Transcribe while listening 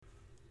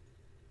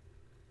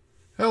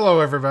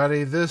Hello,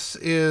 everybody. This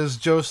is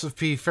Joseph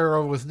P.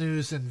 Farrell with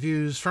news and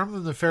views from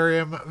the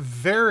Nefarium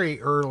very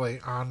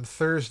early on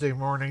Thursday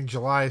morning,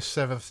 July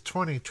 7th,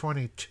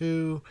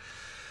 2022.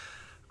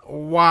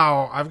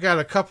 Wow, I've got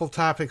a couple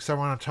topics I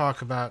want to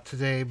talk about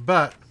today,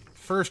 but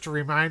first, a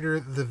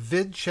reminder the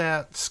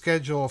VidChat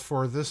schedule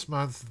for this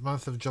month, the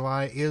month of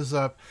July, is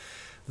up.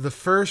 The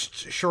first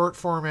short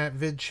format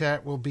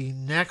VidChat will be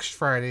next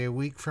Friday, a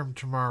week from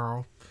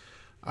tomorrow.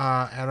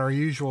 At our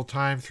usual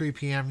time, 3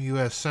 p.m.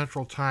 U.S.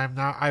 Central Time.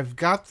 Now, I've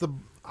got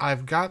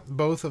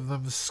both of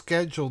them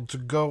scheduled to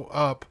go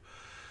up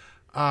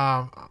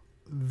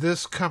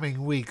this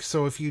coming week.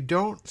 So if you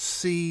don't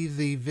see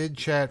the vid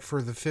chat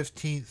for the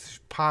 15th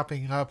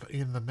popping up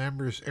in the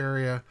members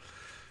area,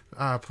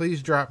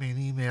 please drop me an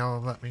email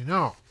and let me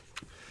know.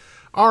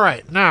 All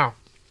right, now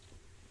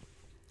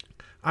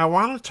I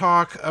want to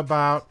talk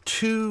about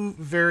two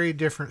very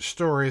different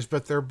stories,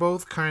 but they're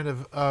both kind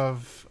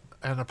of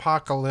an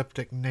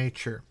apocalyptic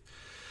nature.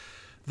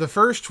 The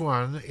first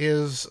one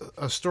is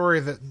a story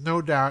that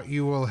no doubt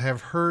you will have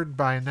heard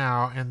by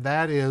now, and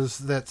that is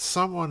that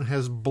someone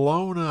has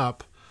blown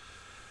up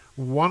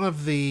one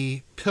of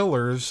the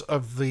pillars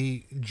of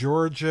the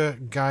Georgia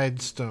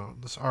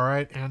Guidestones. All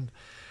right, and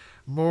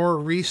more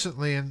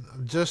recently,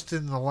 just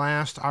in the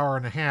last hour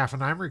and a half,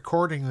 and I'm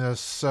recording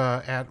this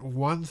at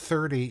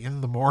 1:30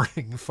 in the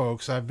morning,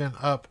 folks. I've been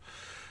up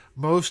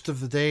most of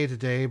the day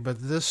today,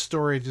 but this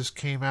story just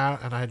came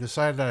out and I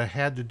decided I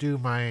had to do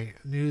my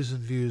news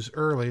and views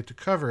early to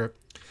cover it.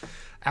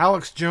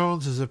 Alex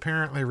Jones is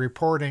apparently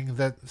reporting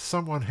that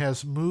someone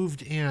has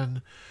moved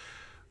in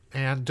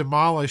and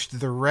demolished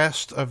the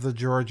rest of the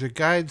Georgia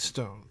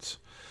Guidestones.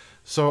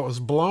 So it was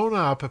blown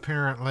up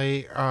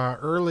apparently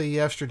early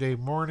yesterday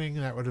morning.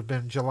 That would have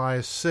been July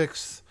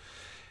 6th.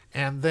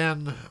 And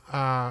then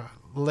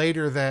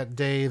later that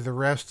day, the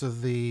rest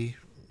of the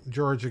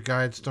Georgia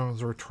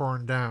Guidestones were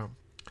torn down.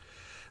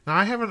 Now,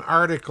 I have an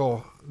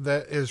article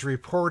that is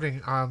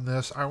reporting on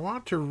this. I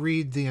want to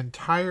read the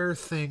entire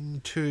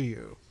thing to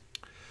you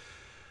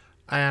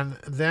and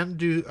then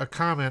do a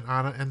comment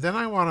on it. And then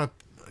I want to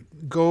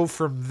go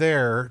from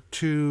there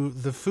to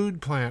the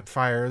food plant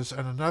fires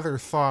and another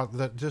thought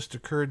that just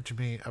occurred to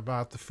me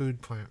about the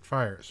food plant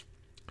fires.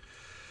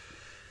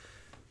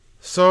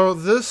 So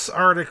this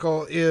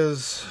article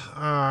is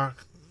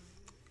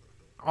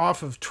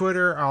off of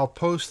Twitter. I'll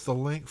post the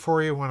link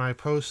for you when I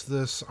post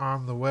this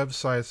on the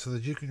website so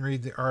that you can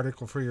read the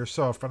article for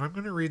yourself, but I'm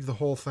going to read the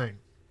whole thing.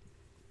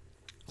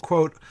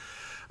 Quote,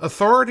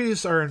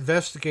 authorities are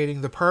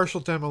investigating the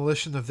partial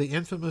demolition of the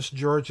infamous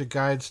Georgia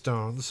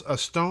Guidestones, a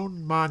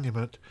stone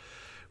monument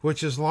which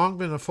has long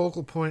been a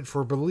focal point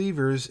for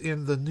believers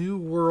in the New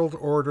World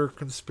Order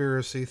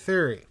conspiracy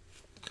theory.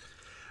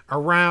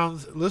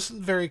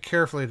 Listen very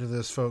carefully to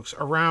this, folks,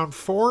 around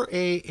 4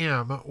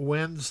 a.m.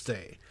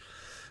 Wednesday,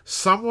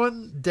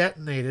 someone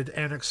detonated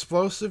an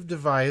explosive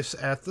device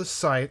at the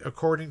site,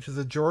 according to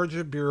the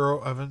Georgia Bureau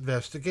of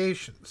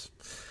Investigations.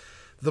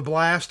 The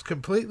blast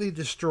completely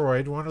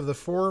destroyed one of the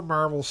 4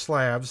 marble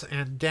slabs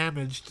and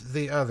damaged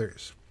the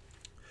others.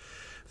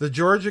 The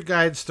Georgia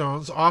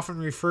Guidestones, often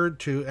referred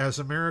to as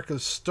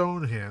America's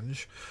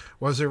Stonehenge,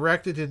 was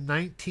erected in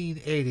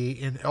 1980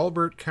 in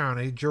Elbert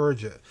County,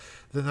 Georgia.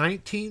 The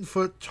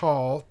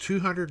 19-foot-tall,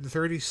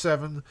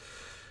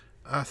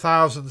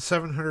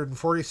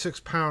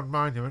 237,746-pound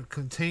monument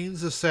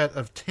contains a set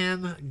of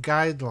 10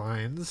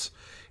 guidelines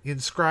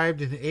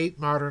inscribed in 8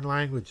 modern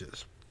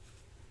languages.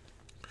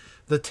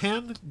 The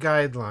 10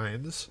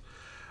 guidelines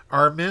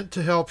are meant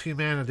to help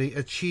humanity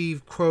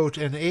achieve, quote,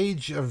 an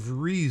age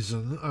of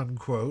reason,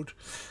 unquote,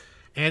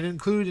 and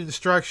include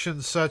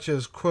instructions such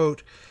as,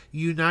 quote,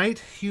 unite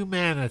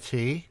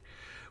humanity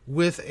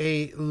with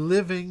a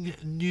living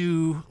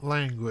new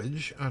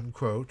language,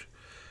 unquote,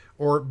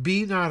 or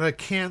be not a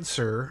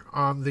cancer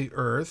on the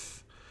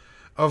earth,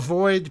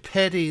 avoid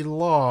petty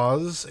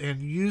laws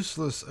and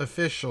useless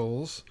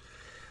officials,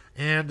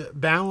 and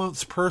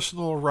balance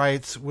personal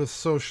rights with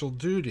social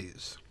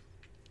duties.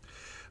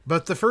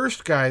 But the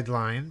first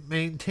guideline,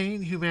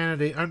 maintain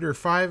humanity under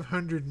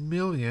 500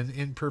 million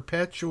in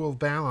perpetual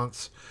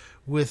balance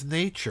with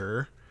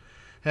nature,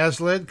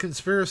 has led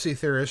conspiracy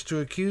theorists to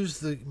accuse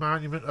the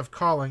monument of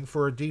calling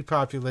for a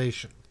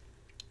depopulation.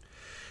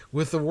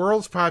 With the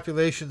world's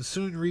population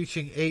soon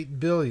reaching 8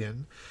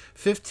 billion,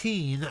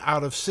 15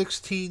 out of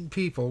 16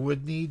 people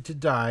would need to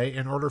die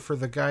in order for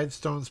the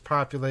Guidestones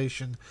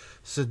population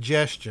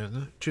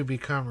suggestion to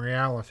become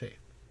reality.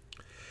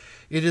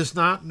 It is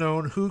not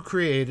known who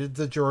created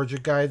the Georgia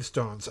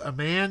Guidestones. A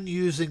man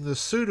using the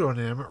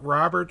pseudonym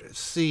Robert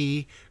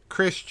C.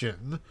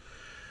 Christian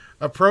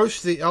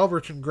approached the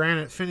Elberton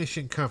Granite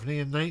Finishing Company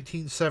in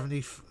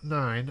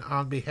 1979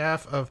 on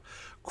behalf of,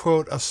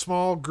 quote, a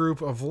small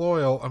group of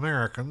loyal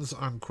Americans,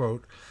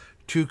 unquote,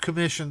 to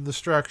commission the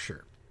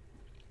structure.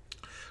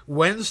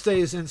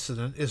 Wednesday's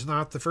incident is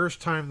not the first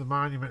time the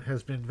monument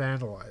has been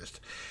vandalized.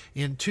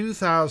 In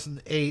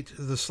 2008,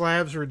 the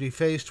slabs were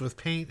defaced with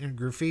paint and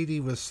graffiti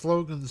with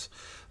slogans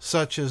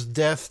such as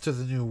 "Death to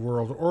the New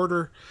World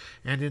Order,"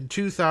 and in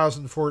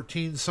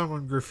 2014,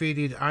 someone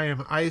graffitied "I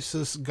am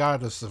Isis,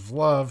 Goddess of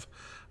Love"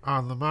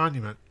 on the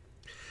monument.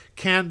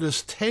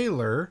 Candace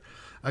Taylor,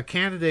 a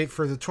candidate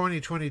for the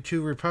 2022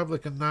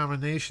 Republican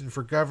nomination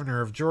for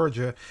governor of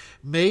Georgia,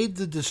 made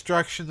the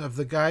destruction of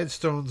the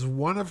Guidestones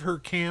one of her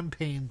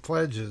campaign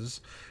pledges,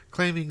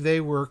 claiming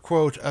they were,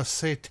 quote, "a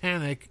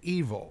satanic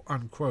evil,"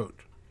 unquote.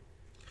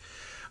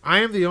 "I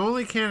am the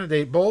only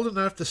candidate bold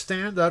enough to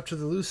stand up to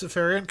the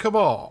Luciferian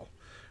cabal,"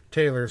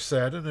 Taylor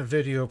said in a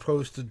video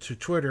posted to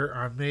Twitter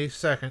on May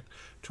 2nd,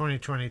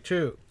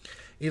 2022.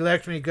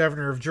 "Elect me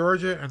governor of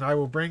Georgia, and I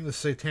will bring the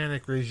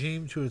satanic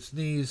regime to its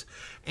knees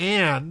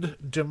and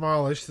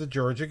demolish the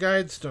Georgia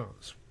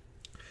Guidestones."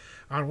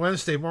 On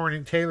Wednesday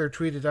morning, Taylor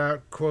tweeted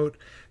out, quote,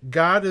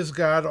 "God is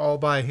God all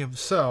by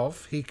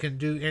himself. He can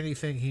do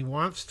anything he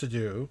wants to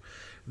do.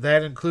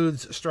 That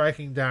includes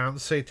striking down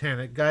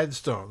satanic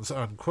Guidestones,"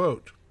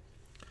 unquote.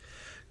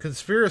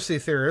 Conspiracy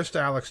theorist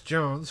Alex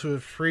Jones, who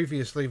has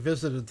previously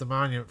visited the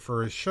monument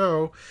for his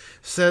show,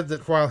 said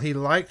that while he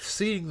liked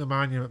seeing the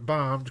monument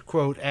bombed,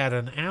 quote, "at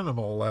an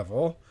animal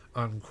level,"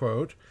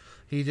 unquote,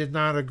 he did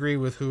not agree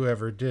with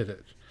whoever did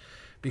it,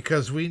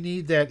 because we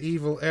need that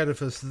evil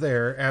edifice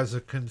there as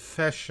a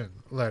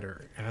confession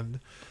letter.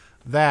 And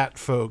that,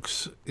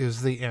 folks,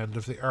 is the end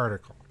of the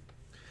article.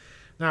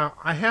 Now,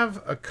 I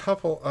have a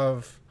couple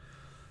of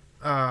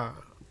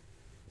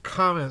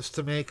comments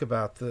to make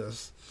about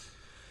this.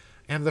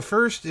 And the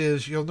first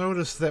is, you'll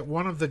notice that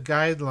one of the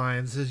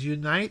guidelines is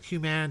unite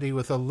humanity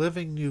with a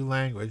living new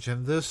language,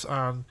 and this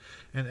on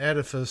an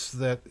edifice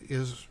that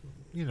is,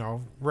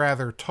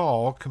 rather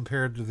tall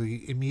compared to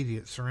the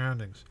immediate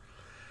surroundings.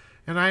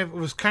 And I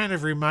was kind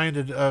of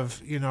reminded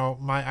of,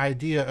 my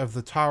idea of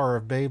the Tower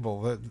of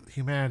Babel, that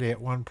humanity at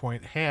one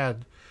point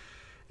had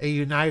a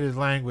united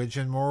language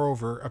and,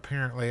 moreover,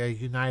 apparently a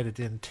united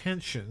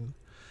intention,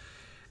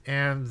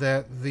 and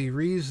that the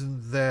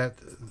reason that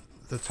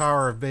the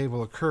Tower of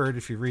Babel occurred,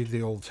 if you read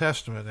the Old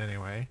Testament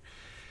anyway,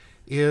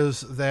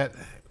 is that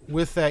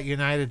with that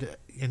united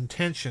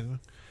intention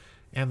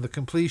and the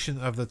completion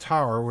of the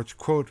tower, which,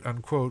 quote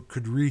unquote,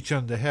 could reach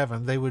unto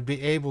heaven, they would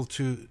be able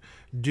to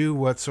do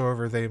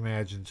whatsoever they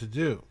imagined to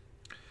do.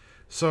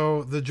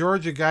 So the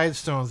Georgia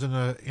Guidestones,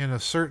 in a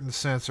certain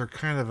sense, are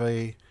kind of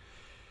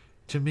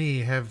to me,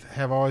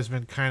 have always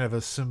been kind of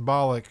a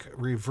symbolic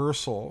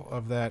reversal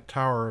of that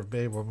Tower of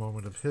Babel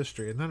moment of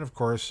history. And then, of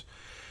course,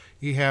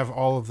 you have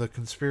all of the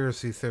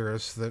conspiracy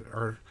theorists that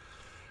are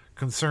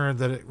concerned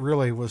that it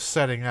really was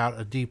setting out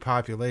a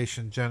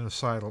depopulation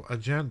genocidal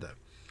agenda.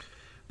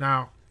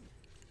 Now,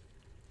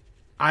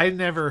 I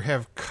never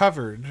have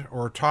covered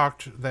or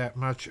talked that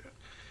much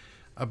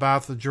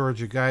about the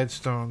Georgia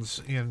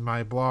Guidestones in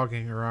my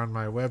blogging or on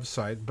my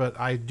website, but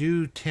I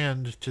do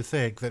tend to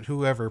think that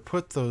whoever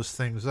put those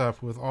things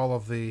up with all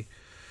of the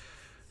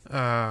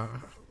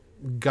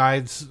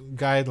guidelines,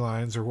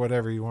 or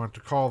whatever you want to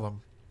call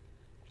them,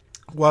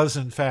 was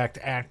in fact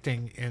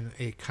acting in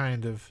a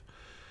kind of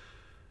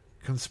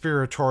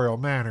conspiratorial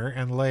manner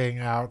and laying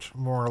out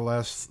more or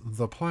less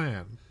the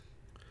plan.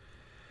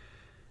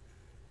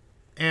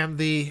 And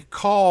the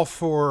call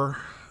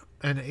for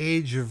an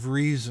age of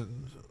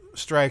reason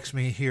strikes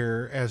me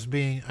here as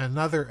being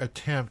another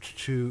attempt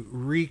to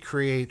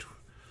recreate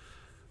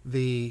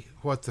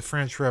what the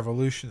French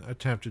Revolution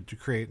attempted to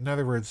create. In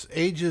other words,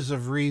 ages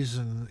of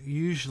reason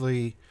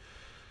usually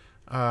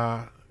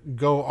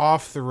go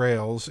off the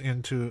rails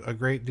into a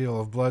great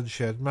deal of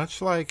bloodshed,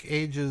 much like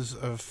ages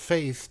of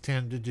faith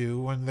tend to do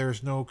when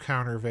there's no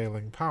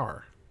countervailing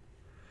power.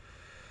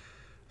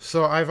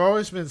 So I've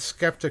always been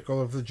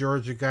skeptical of the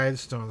Georgia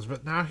Guidestones,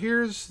 but now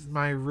here's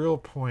my real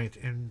point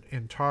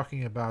in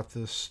talking about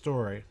this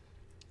story.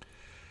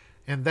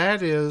 And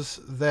that is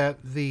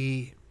that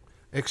the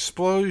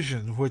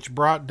explosion which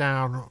brought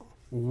down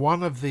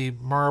one of the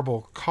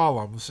marble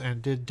columns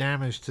and did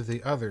damage to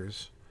the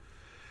others,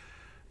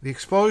 the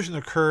explosion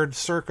occurred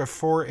circa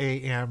 4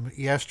 a.m.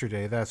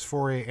 yesterday. That's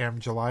 4 a.m.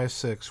 July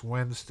 6,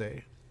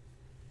 Wednesday.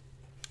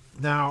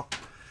 Now,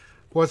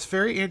 what's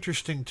very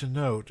interesting to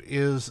note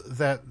is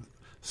that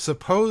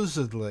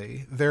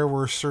supposedly there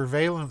were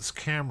surveillance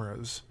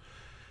cameras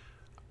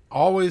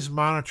always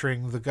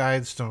monitoring the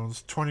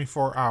Guidestones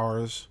 24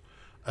 hours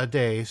a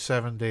day,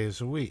 7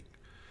 days a week.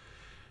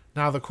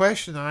 Now, the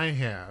question I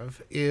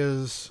have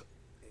is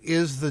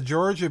the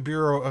Georgia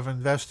Bureau of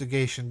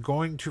Investigation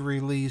going to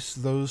release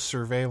those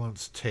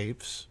surveillance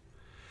tapes?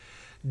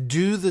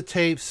 Do the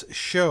tapes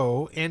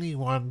show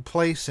anyone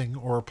placing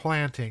or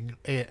planting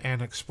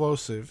an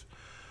explosive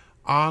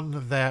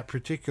on that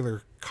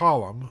particular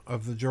column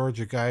of the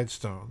Georgia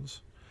Guidestones?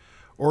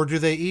 Or do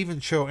they even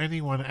show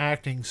anyone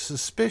acting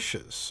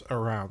suspicious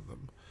around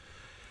them?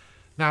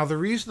 Now, the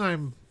reason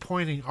I'm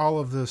pointing all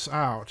of this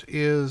out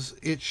is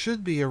it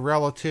should be a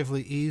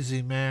relatively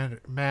easy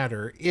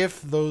matter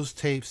if those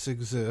tapes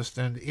exist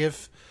and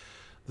if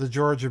the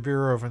Georgia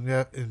Bureau of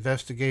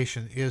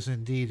Investigation is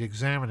indeed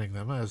examining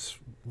them, as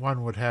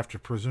one would have to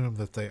presume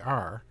that they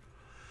are,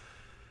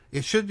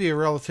 it should be a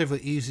relatively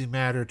easy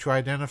matter to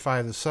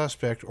identify the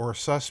suspect or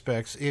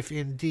suspects if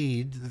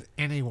indeed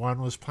anyone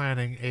was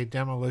planning a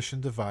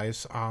demolition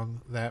device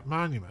on that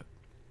monument.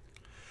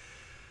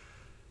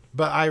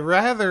 But I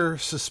rather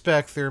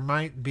suspect there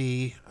might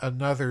be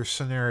another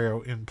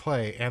scenario in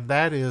play, and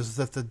that is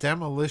that the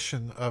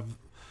demolition of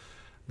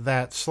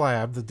that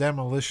slab, the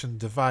demolition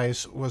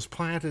device, was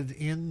planted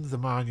in the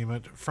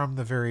monument from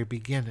the very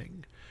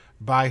beginning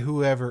by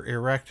whoever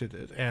erected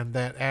it, and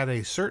that at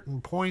a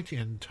certain point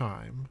in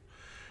time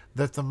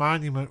that the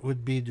monument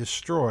would be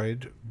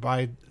destroyed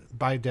by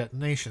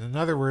detonation. In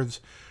other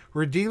words,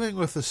 we're dealing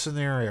with a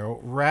scenario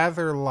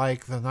rather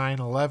like the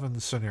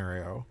 9/11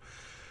 scenario,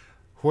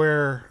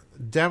 where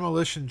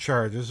demolition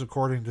charges,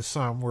 according to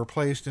some, were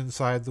placed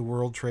inside the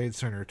World Trade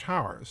Center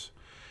towers.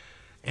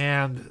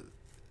 And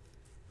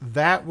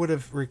that would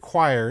have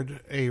required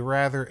a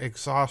rather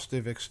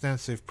exhaustive,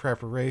 extensive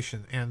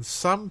preparation. And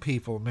some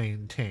people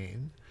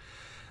maintain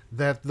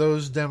that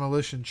those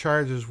demolition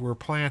charges were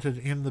planted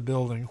in the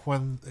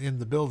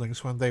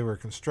buildings when they were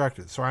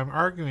constructed. So I'm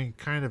arguing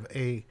kind of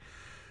a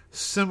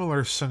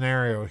similar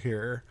scenario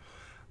here,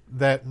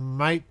 that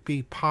might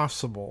be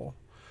possible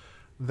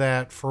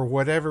that for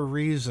whatever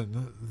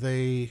reason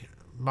they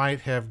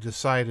might have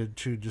decided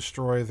to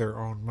destroy their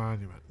own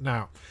monument.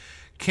 Now,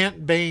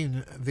 Kent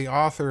Bain, the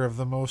author of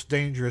The Most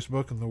Dangerous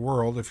Book in the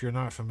World, if you're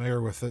not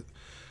familiar with it,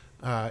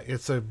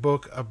 it's a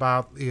book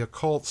about the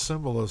occult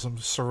symbolism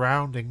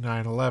surrounding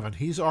 9/11.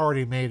 He's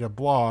already made a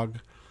blog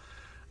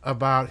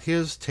about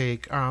his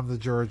take on the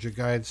Georgia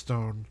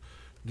Guidestone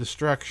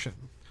destruction.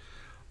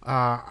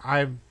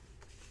 I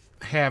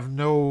have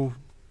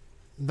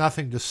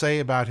nothing to say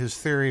about his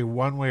theory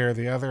one way or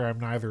the other. I'm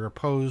neither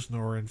opposed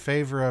nor in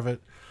favor of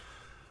it.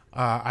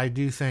 I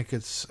do think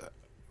it's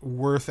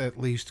worth at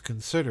least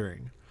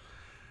considering.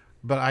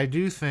 But I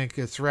do think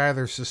it's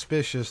rather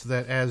suspicious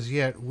that as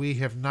yet we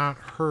have not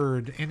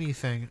heard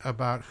anything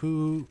about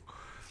who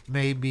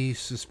may be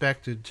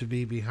suspected to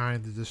be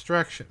behind the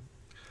destruction.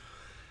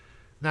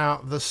 Now,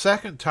 the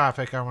second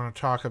topic I want to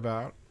talk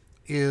about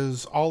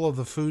is all of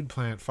the food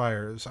plant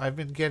fires. I've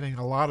been getting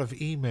a lot of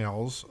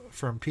emails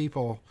from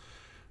people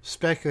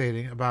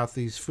speculating about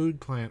these food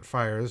plant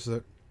fires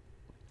that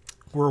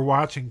we're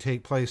watching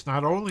take place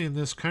not only in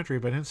this country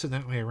but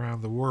incidentally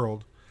around the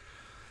world.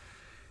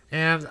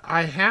 And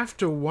I have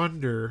to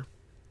wonder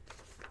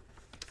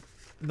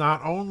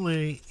not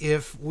only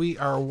if we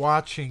are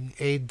watching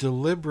a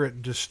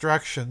deliberate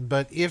destruction,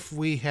 but if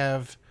we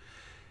have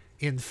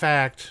in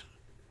fact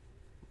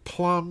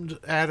plumbed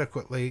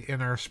adequately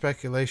in our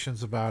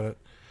speculations about it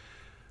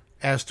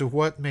as to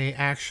what may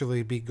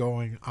actually be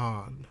going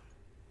on.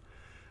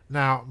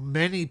 Now,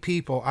 many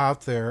people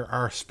out there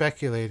are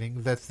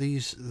speculating that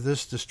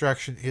this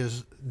destruction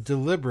is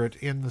deliberate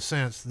in the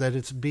sense that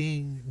it's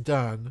being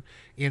done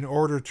in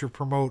order to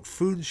promote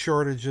food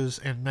shortages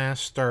and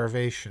mass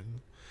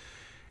starvation.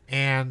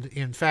 And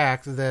in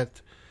fact,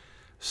 that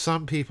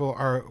some people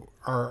are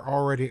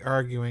already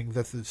arguing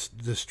that the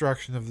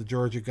destruction of the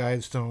Georgia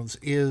Guidestones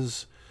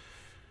is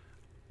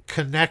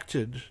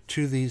connected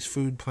to these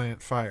food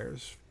plant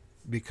fires.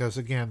 Because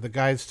again, the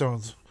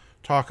Guidestones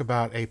talk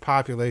about a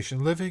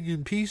population living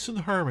in peace and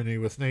harmony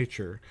with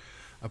nature,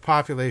 a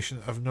population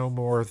of no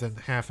more than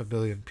 500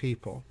 million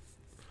people.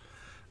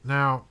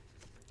 Now,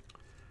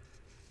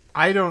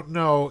 I don't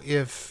know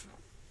if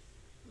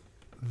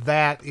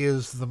that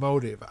is the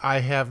motive.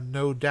 I have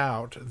no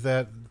doubt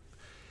that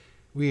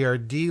we are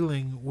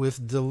dealing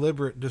with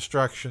deliberate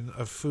destruction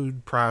of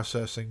food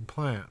processing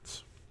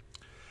plants.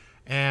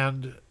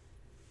 And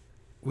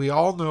we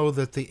all know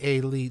that the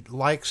elite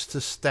likes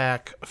to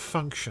stack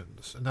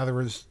functions. In other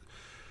words,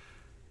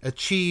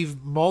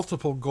 achieve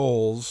multiple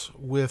goals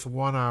with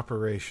one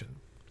operation.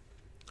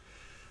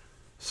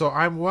 So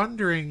I'm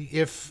wondering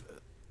if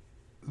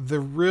the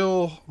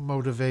real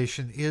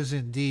motivation is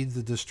indeed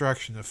the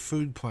destruction of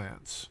food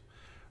plants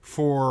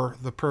for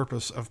the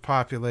purpose of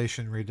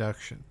population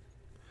reduction.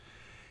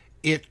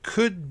 It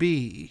could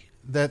be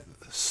that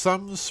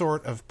some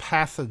sort of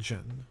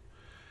pathogen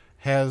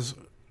has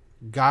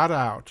got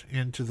out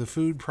into the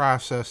food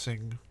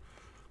processing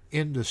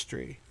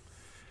industry,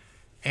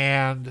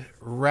 and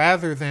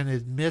rather than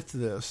admit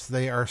this,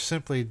 they are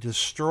simply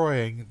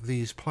destroying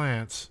these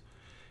plants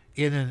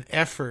in an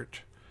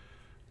effort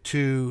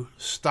to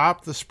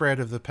stop the spread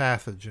of the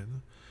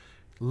pathogen,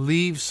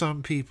 leave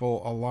some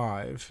people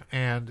alive,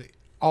 and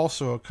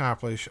also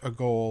accomplish a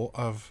goal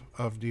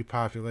of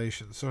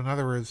depopulation. So in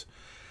other words,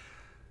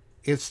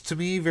 it's to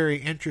me very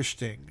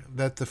interesting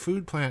that the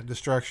food plant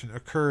destruction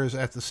occurs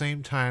at the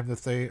same time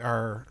that they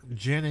are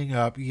ginning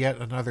up yet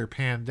another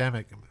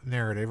pandemic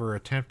narrative, or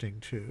attempting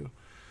to,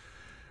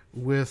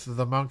 with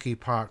the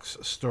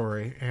monkeypox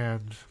story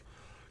and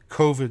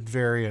COVID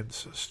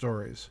variants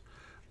stories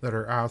that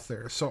are out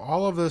there. So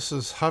all of this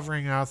is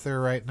hovering out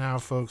there right now,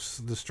 folks.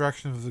 The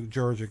destruction of the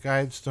Georgia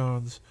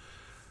Guidestones,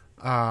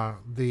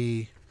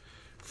 the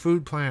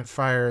food plant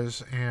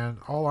fires, and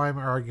all I'm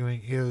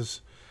arguing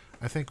is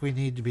I think we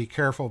need to be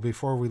careful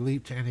before we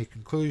leap to any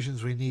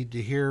conclusions. We need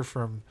to hear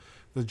from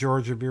the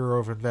Georgia Bureau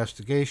of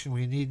Investigation.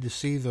 We need to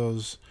see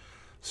those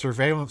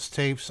surveillance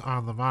tapes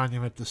on the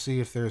monument to see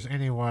if there's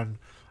anyone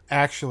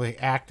actually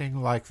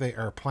acting like they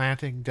are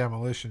planting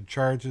demolition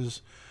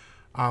charges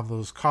on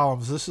those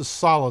columns. This is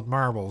solid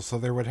marble, so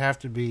there would have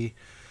to be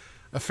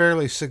a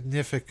fairly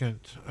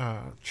significant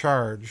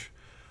charge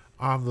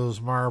on those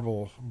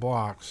marble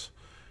blocks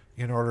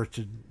in order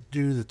to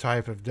do the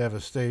type of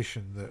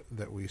devastation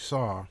that we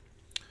saw.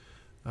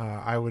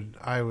 I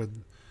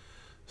would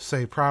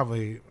say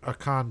probably a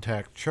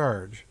contact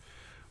charge,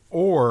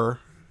 or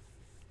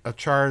a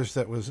charge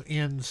that was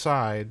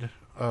inside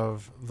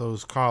of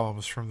those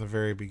columns from the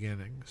very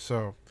beginning.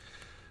 So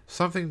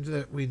something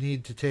that we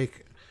need to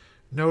take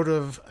note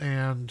of,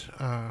 and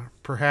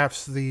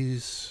perhaps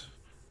these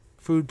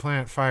food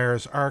plant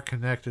fires are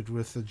connected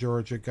with the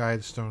Georgia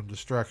Guidestone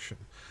destruction.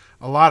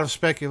 A lot of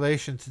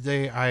speculation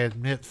today, I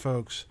admit,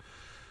 folks,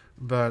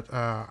 but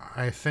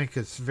I think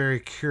it's very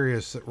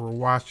curious that we're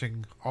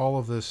watching all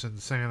of this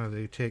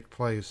insanity take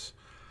place.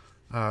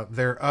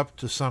 They're up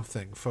to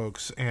something,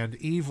 folks, and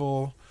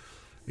evil,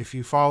 if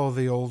you follow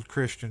the old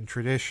Christian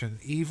tradition,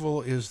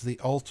 evil is the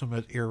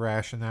ultimate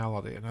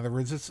irrationality. In other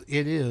words,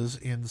 it is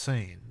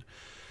insane.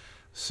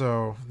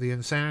 So the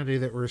insanity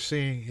that we're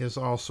seeing is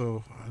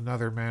also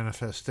another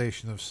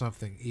manifestation of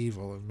something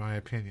evil, in my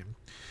opinion.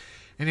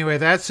 Anyway,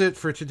 that's it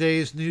for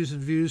today's news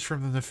and views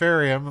from the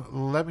Nefarium.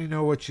 Let me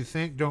know what you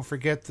think. Don't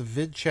forget the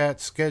VidChat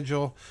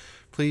schedule.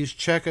 Please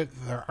check it.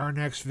 Our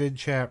next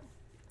VidChat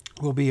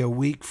will be a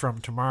week from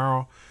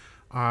tomorrow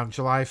on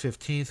July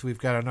 15th. We've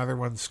got another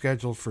one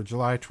scheduled for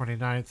July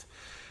 29th.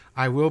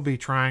 I will be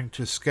trying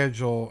to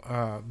schedule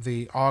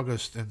the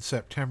August and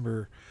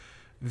September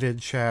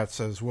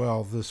VidChats as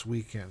well this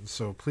weekend.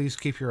 So please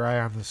keep your eye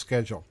on the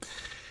schedule.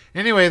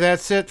 Anyway,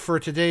 that's it for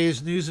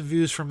today's news and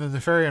views from the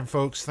Nefarium,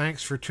 folks.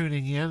 Thanks for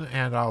tuning in,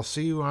 and I'll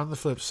see you on the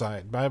flip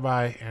side.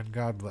 Bye-bye, and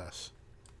God bless.